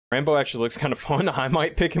Rambo actually looks kind of fun. I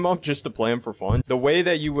might pick him up just to play him for fun. The way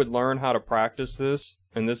that you would learn how to practice this,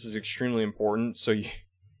 and this is extremely important so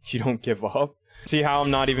you don't give up. See how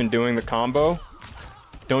I'm not even doing the combo?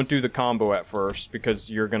 Don't do the combo at first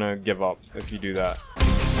because you're gonna give up if you do that.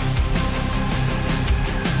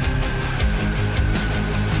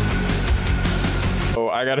 Oh,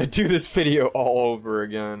 I gotta do this video all over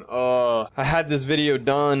again. I had this video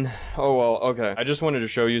done. Oh well, okay. I just wanted to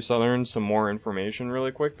show you Southern some more information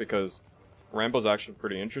really quick because Rambo's actually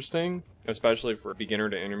pretty interesting, especially for beginner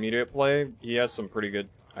to intermediate play. He has some pretty good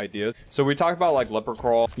ideas. So we talked about like Leopard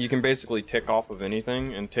Crawl. You can basically tick off of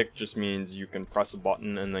anything, and tick just means you can press a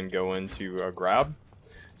button and then go into a grab.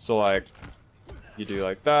 So like, you do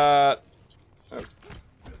like that,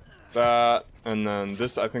 that, and then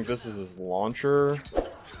this, I think this is his launcher.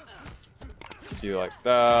 You do like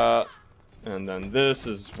that, and then this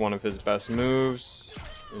is one of his best moves,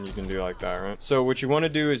 and you can do like that, right? So what you want to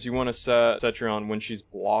do is you want to set her on when she's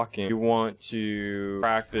blocking. You want to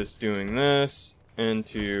practice doing this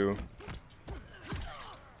into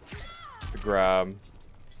the grab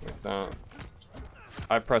like that.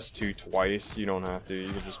 I press 2 twice. You don't have to. You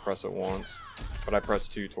can just press it once. But I press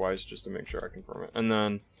 2 twice just to make sure I confirm it. And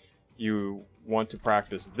then you want to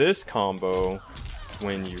practice this combo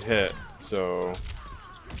when you hit. So,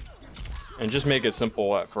 and just make it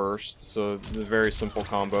simple at first. So the very simple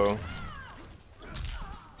combo.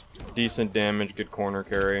 Decent damage, good corner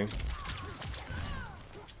carry.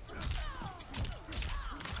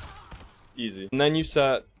 Easy. And then you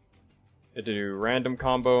set it to do random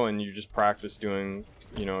combo, and you just practice doing,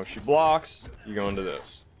 you know, if she blocks, you go into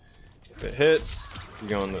this. If it hits, you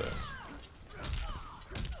go into this.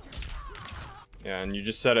 Yeah, and you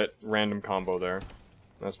just set it random combo there.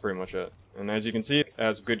 That's pretty much it. And as you can see, it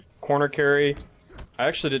has good corner carry. I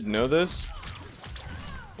actually didn't know this.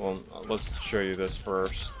 Well, let's show you this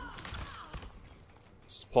first.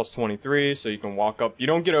 It's plus 23, so you can walk up. You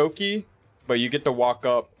don't get Oki, but you get to walk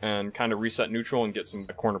up and kind of reset neutral and get some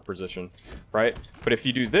corner position, right? But if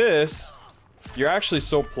you do this, you're actually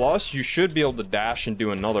so plus, you should be able to dash and do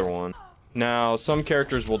another one. Now, some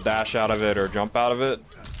characters will dash out of it or jump out of it.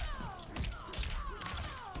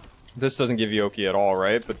 This doesn't give you Oki at all,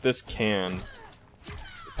 right? But this can,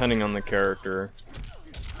 depending on the character.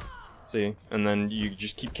 See? And then you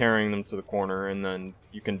just keep carrying them to the corner, and then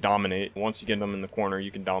you can dominate. Once you get them in the corner, you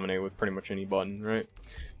can dominate with pretty much any button, right?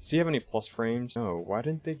 Does he have any plus frames? No, why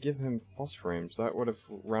didn't they give him plus frames? That would have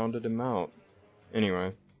rounded him out.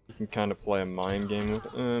 Anyway, you can kind of play a mind game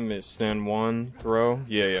with him. Stand 1, throw.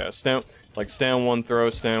 Yeah, stand 1, throw,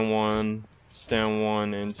 stand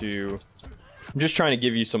 1 into... I'm just trying to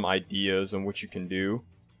give you some ideas on what you can do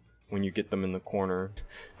when you get them in the corner.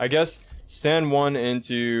 I guess stand 1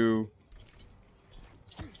 into...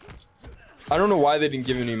 I don't know why they didn't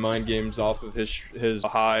give any mind games off of his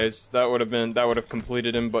highs. That would have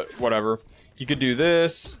completed him, but whatever. You could do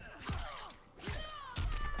this.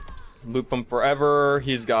 Loop him forever.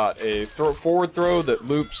 He's got a forward throw that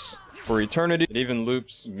loops for eternity. It even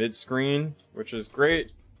loops mid-screen, which is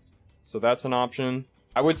great. So that's an option.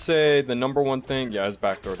 I would say the number one thing, yeah, his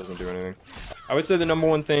back throw doesn't do anything. I would say the number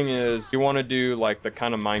one thing is you want to do like the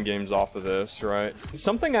kind of mind games off of this, right?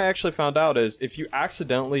 Something I actually found out is if you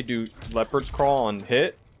accidentally do Leopard's Crawl on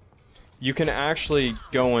hit, you can actually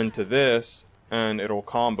go into this and it'll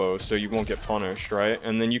combo so you won't get punished, right?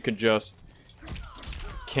 And then you could just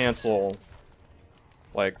cancel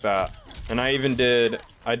like that. And I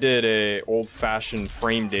did a old-fashioned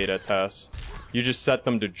frame data test. You just set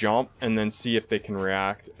them to jump and then see if they can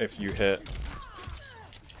react if you hit.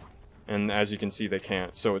 And as you can see, they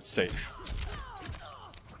can't, so it's safe.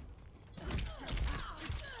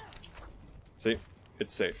 See?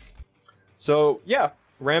 It's safe. So, yeah.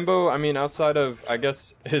 Rambo, I mean, outside of, I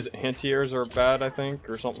guess, his anti-airs are bad, I think,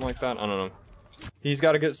 or something like that. I don't know. He's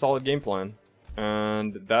got a good, solid game plan.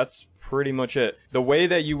 And that's pretty much it. The way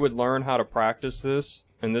that you would learn how to practice this,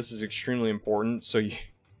 and this is extremely important, so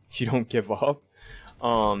you don't give up,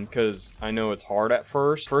 because I know it's hard at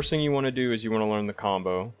first. First thing you want to do is you want to learn the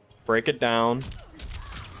combo. Break it down.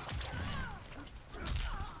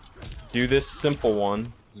 Do this simple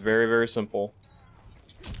one. It's very, very simple.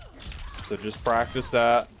 So just practice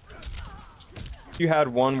that. If you had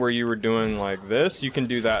one where you were doing like this, you can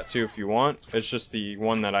do that too if you want. It's just the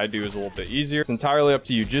one that I do is a little bit easier. It's entirely up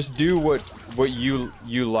to you. Just do what you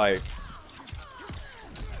like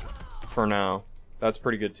for now. That's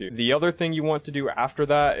pretty good too. The other thing you want to do after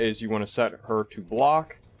that is you want to set her to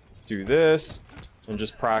block, do this, and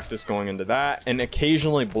just practice going into that, and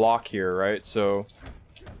occasionally block here, right? So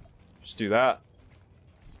just do that.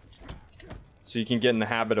 So you can get in the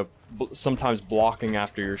habit of sometimes blocking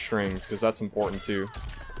after your strings, because that's important too.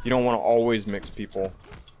 You don't want to always mix people.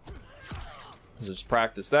 So just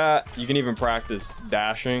practice that. You can even practice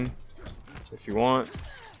dashing if you want.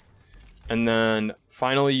 And then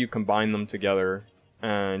finally you combine them together.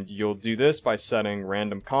 And you'll do this by setting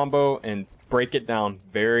random combo and break it down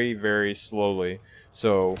very, very slowly.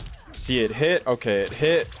 So see it hit. Okay, it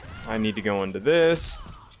hit. I need to go into this.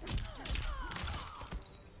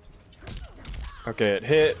 Okay, it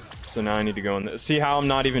hit. So now I need to go in this. See how I'm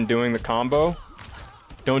not even doing the combo?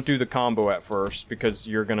 Don't do the combo at first, because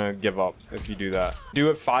you're gonna give up if you do that. Do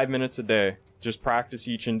it 5 minutes a day. Just practice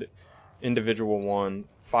each individual one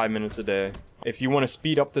 5 minutes a day. If you want to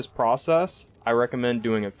speed up this process, I recommend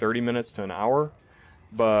doing it 30 minutes to an hour.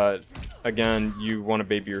 But again, you want to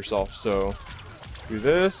baby yourself, so do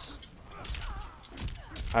this.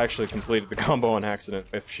 I actually completed the combo on accident.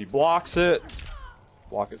 If she blocks it,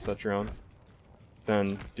 block it, Cetrion.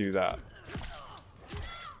 Then do that.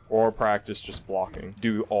 Or practice just blocking.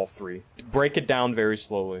 Do all three. Break it down very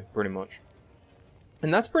slowly, pretty much.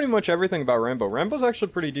 And that's pretty much everything about Rambo. Rambo's actually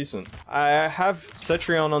pretty decent. I have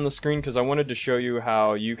Cetrion on the screen because I wanted to show you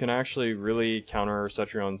how you can actually really counter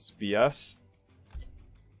Cetrion's BS.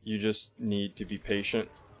 You just need to be patient.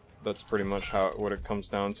 That's pretty much what it comes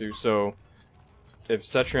down to. So, if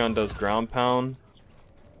Cetrion does ground pound,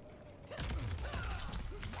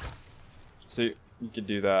 see, you could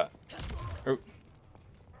do that. Oh.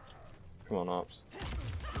 Come on, Ops.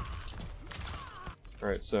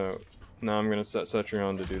 Alright, so now I'm gonna set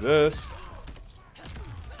Cetrion to do this.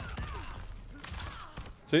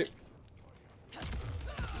 See?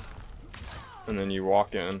 And then you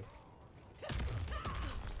walk in.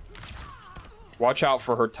 Watch out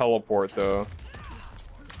for her teleport, though.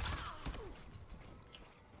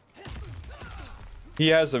 He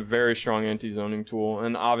has a very strong anti-zoning tool,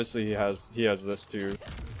 and obviously he has this too.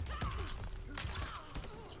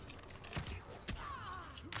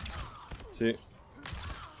 See?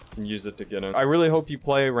 And use it to get in. I really hope you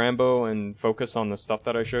play Rambo and focus on the stuff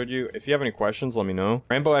that I showed you. If you have any questions, let me know.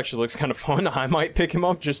 Rambo actually looks kind of fun. I might pick him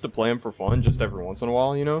up just to play him for fun, just every once in a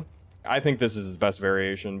while, you know? I think this is his best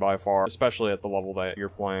variation by far, especially at the level that you're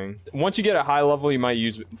playing. Once you get a high level, you might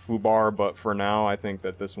use FUBAR, but for now, I think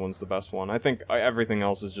that this one's the best one. I think everything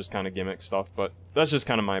else is just kind of gimmick stuff, but that's just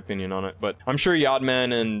kind of my opinion on it. But I'm sure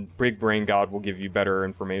Yodman and Big Brain God will give you better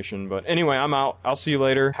information. But anyway, I'm out. I'll see you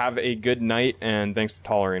later. Have a good night, and thanks for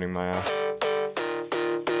tolerating my ass.